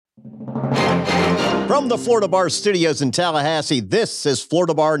From the Florida Bar Studios in Tallahassee, this is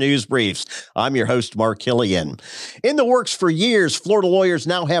Florida Bar News Briefs. I'm your host, Mark Killian. In the works for years, Florida lawyers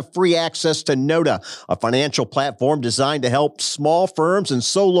now have free access to Nota, a financial platform designed to help small firms and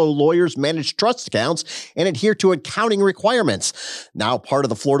solo lawyers manage trust accounts and adhere to accounting requirements. Now part of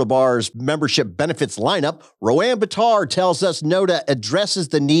the Florida Bar's membership benefits lineup, Roanne Bitar tells us Nota addresses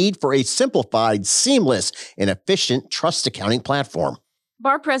the need for a simplified, seamless, and efficient trust accounting platform.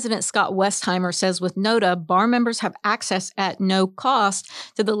 Bar President Scott Westheimer says with Nota, bar members have access at no cost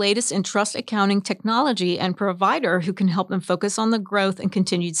to the latest in trust accounting technology and provider who can help them focus on the growth and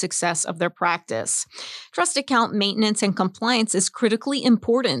continued success of their practice. Trust account maintenance and compliance is critically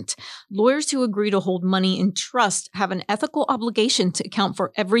important. Lawyers who agree to hold money in trust have an ethical obligation to account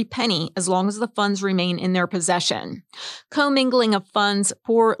for every penny as long as the funds remain in their possession. Commingling of funds,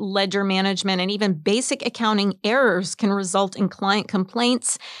 poor ledger management, and even basic accounting errors can result in client complaints,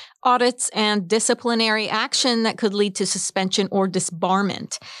 audits, and disciplinary action that could lead to suspension or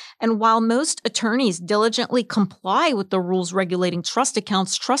disbarment. And while most attorneys diligently comply with the rules regulating trust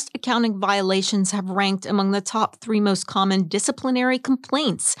accounts, trust accounting violations have ranked among the top 3 most common disciplinary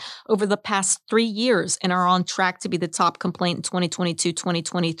complaints over the past 3 years and are on track to be the top complaint in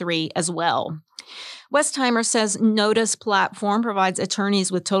 2022-2023 as well. Westheimer says Nota's platform provides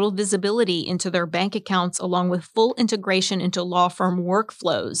attorneys with total visibility into their bank accounts along with full integration into law firm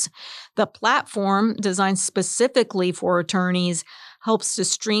workflows. The platform, designed specifically for attorneys, helps to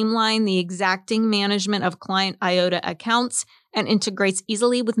streamline the exacting management of client IOTA accounts and integrates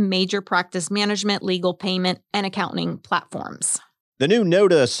easily with major practice management, legal payment, and accounting platforms. The new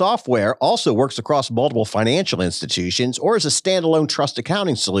Nota software also works across multiple financial institutions or as a standalone trust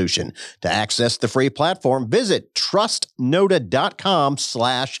accounting solution. To access the free platform, visit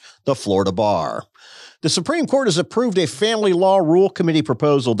trustnota.com/thefloridabar. The Supreme Court has approved a Family Law Rule Committee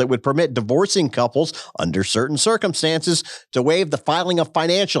proposal that would permit divorcing couples under certain circumstances to waive the filing of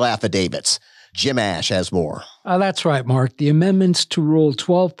financial affidavits. Jim Ash has more. That's right, Mark. The amendments to Rule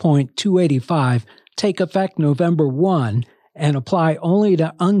 12.285 take effect November 1 and apply only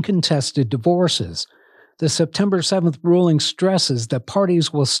to uncontested divorces. The September 7th ruling stresses that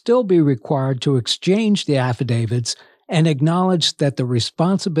parties will still be required to exchange the affidavits and acknowledge that the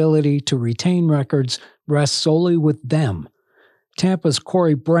responsibility to retain records rests solely with them. Tampa's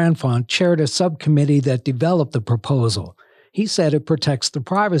Corey Branfont chaired a subcommittee that developed the proposal. He said it protects the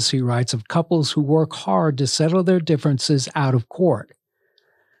privacy rights of couples who work hard to settle their differences out of court.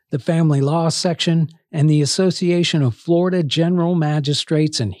 The Family Law Section and the Association of Florida General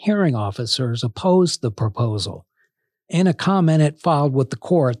Magistrates and Hearing Officers opposed the proposal. In a comment it filed with the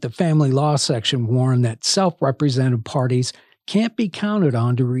court, the Family Law Section warned that self-represented parties can't be counted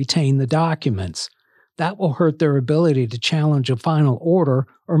on to retain the documents. That will hurt their ability to challenge a final order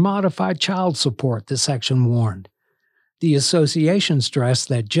or modify child support, the section warned. The association stressed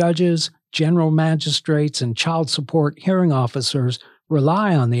that judges, general magistrates, and child support hearing officers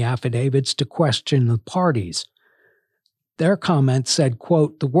rely on the affidavits to question the parties. Their comment said,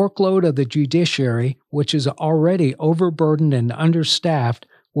 quote, "The workload of the judiciary, which is already overburdened and understaffed,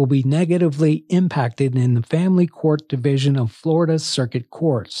 will be negatively impacted in the Family Court Division of Florida's Circuit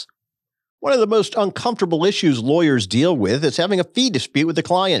Courts." One of the most uncomfortable issues lawyers deal with is having a fee dispute with the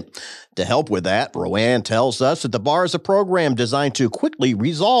client. To help with that, Roanne tells us that the bar is a program designed to quickly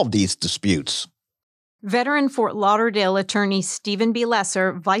resolve these disputes. Veteran Fort Lauderdale attorney Stephen B.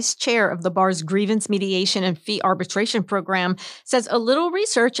 Lesser, vice chair of the bar's grievance mediation and fee arbitration program, says a little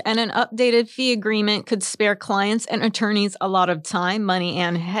research and an updated fee agreement could spare clients and attorneys a lot of time, money,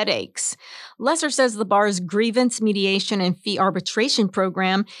 and headaches. Lesser says the bar's grievance mediation and fee arbitration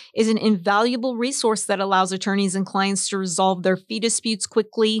program is an invaluable resource that allows attorneys and clients to resolve their fee disputes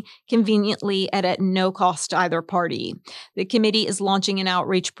quickly, conveniently, and at no cost to either party. The committee is launching an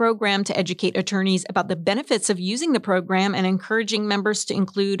outreach program to educate attorneys about the benefits of using the program and encouraging members to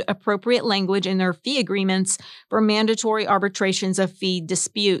include appropriate language in their fee agreements for mandatory arbitrations of fee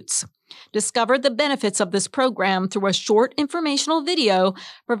disputes. Discover the benefits of this program through a short informational video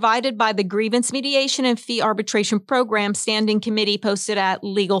provided by the Grievance Mediation and Fee Arbitration Program Standing Committee posted at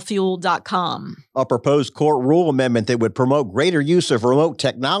LegalFuel.com. A proposed court rule amendment that would promote greater use of remote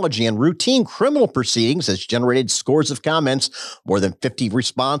technology in routine criminal proceedings has generated scores of comments. More than 50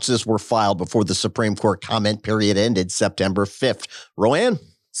 responses were filed before the Supreme Court comment period ended September 5th. Roanne?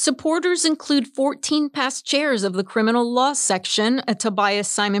 Supporters include 14 past chairs of the criminal law section, a Tobias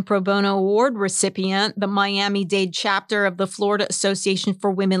Simon Pro Bono Award recipient, the Miami-Dade chapter of the Florida Association for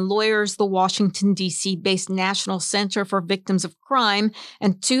Women Lawyers, the Washington, D.C.-based National Center for Victims of Crime,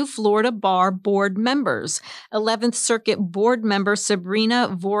 and 2 Florida Bar Board members. 11th Circuit Board member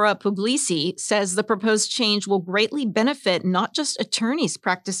Sabrina Vora Puglisi says the proposed change will greatly benefit not just attorneys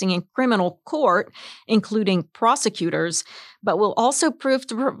practicing in criminal court, including prosecutors, but will also prove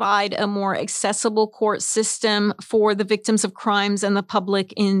to provide a more accessible court system for the victims of crimes and the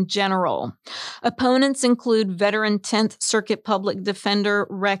public in general. Opponents include veteran 10th Circuit Public Defender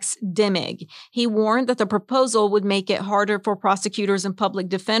Rex Dimig. He warned that the proposal would make it harder for prosecutors and public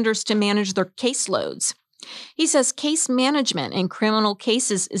defenders to manage their caseloads. He says case management in criminal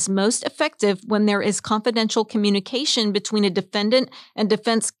cases is most effective when there is confidential communication between a defendant and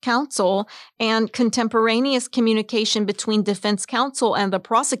defense counsel and contemporaneous communication between defense counsel and the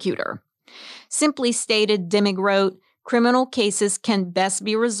prosecutor. Simply stated, Dimig wrote, criminal cases can best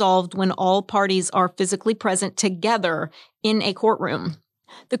be resolved when all parties are physically present together in a courtroom.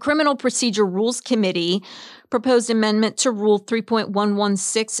 The Criminal Procedure Rules Committee proposed amendment to Rule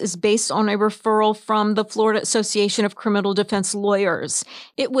 3.116 is based on a referral from the Florida Association of Criminal Defense Lawyers.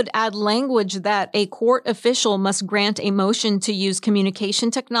 It would add language that a court official must grant a motion to use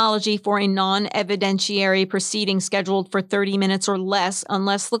communication technology for a non-evidentiary proceeding scheduled for 30 minutes or less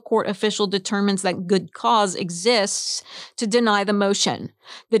unless the court official determines that good cause exists to deny the motion.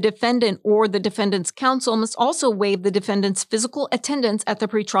 The defendant or the defendant's counsel must also waive the defendant's physical attendance at the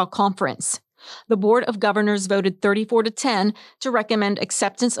pretrial conference. The Board of Governors voted 34-10 to recommend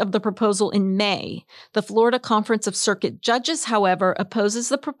acceptance of the proposal in May. The Florida Conference of Circuit Judges, however, opposes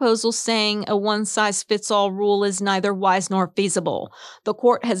the proposal, saying a one-size-fits-all rule is neither wise nor feasible. The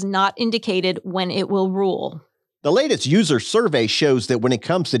court has not indicated when it will rule. The latest user survey shows that when it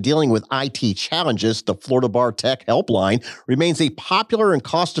comes to dealing with IT challenges, the Florida Bar Tech Helpline remains a popular and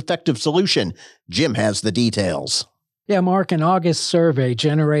cost-effective solution. Jim has the details. Yeah, Mark, an August survey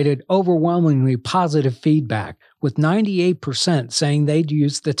generated overwhelmingly positive feedback, with 98% saying they'd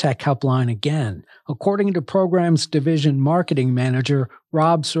use the Tech Helpline again, according to Programs Division Marketing Manager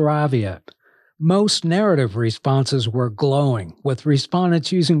Rob Saravia. Most narrative responses were glowing, with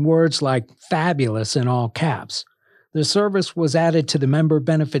respondents using words like fabulous in all caps. The service was added to the Member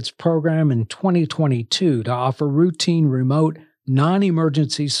Benefits Program in 2022 to offer routine remote,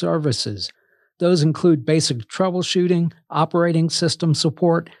 non-emergency services. Those include basic troubleshooting, operating system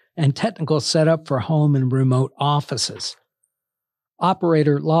support, and technical setup for home and remote offices.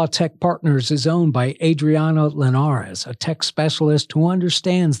 Operator Law Tech Partners is owned by Adriana Linares, a tech specialist who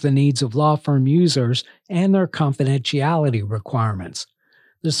understands the needs of law firm users and their confidentiality requirements.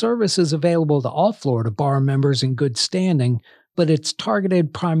 The service is available to all Florida Bar members in good standing, but it's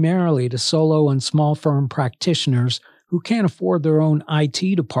targeted primarily to solo and small firm practitioners who can't afford their own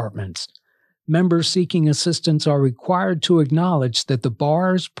IT departments. Members seeking assistance are required to acknowledge that the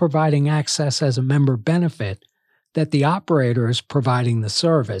bar is providing access as a member benefit, that the operator is providing the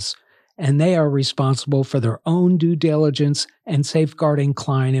service, and they are responsible for their own due diligence and safeguarding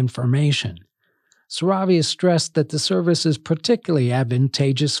client information. Saravia stressed that the service is particularly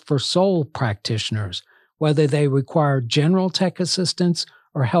advantageous for sole practitioners, whether they require general tech assistance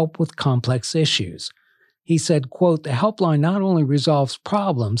or help with complex issues. He said, quote, "The helpline not only resolves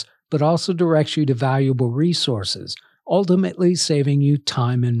problems, but also directs you to valuable resources, ultimately saving you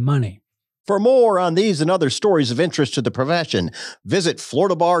time and money." For more on these and other stories of interest to the profession, visit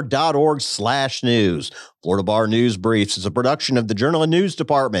floridabar.org/news. Florida Bar News Briefs is a production of the Journal and News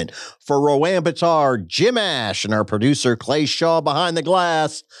Department. For Rowan Bitar, Jim Ash, and our producer Clay Shaw behind the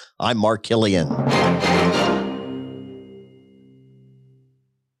glass, I'm Mark Killian.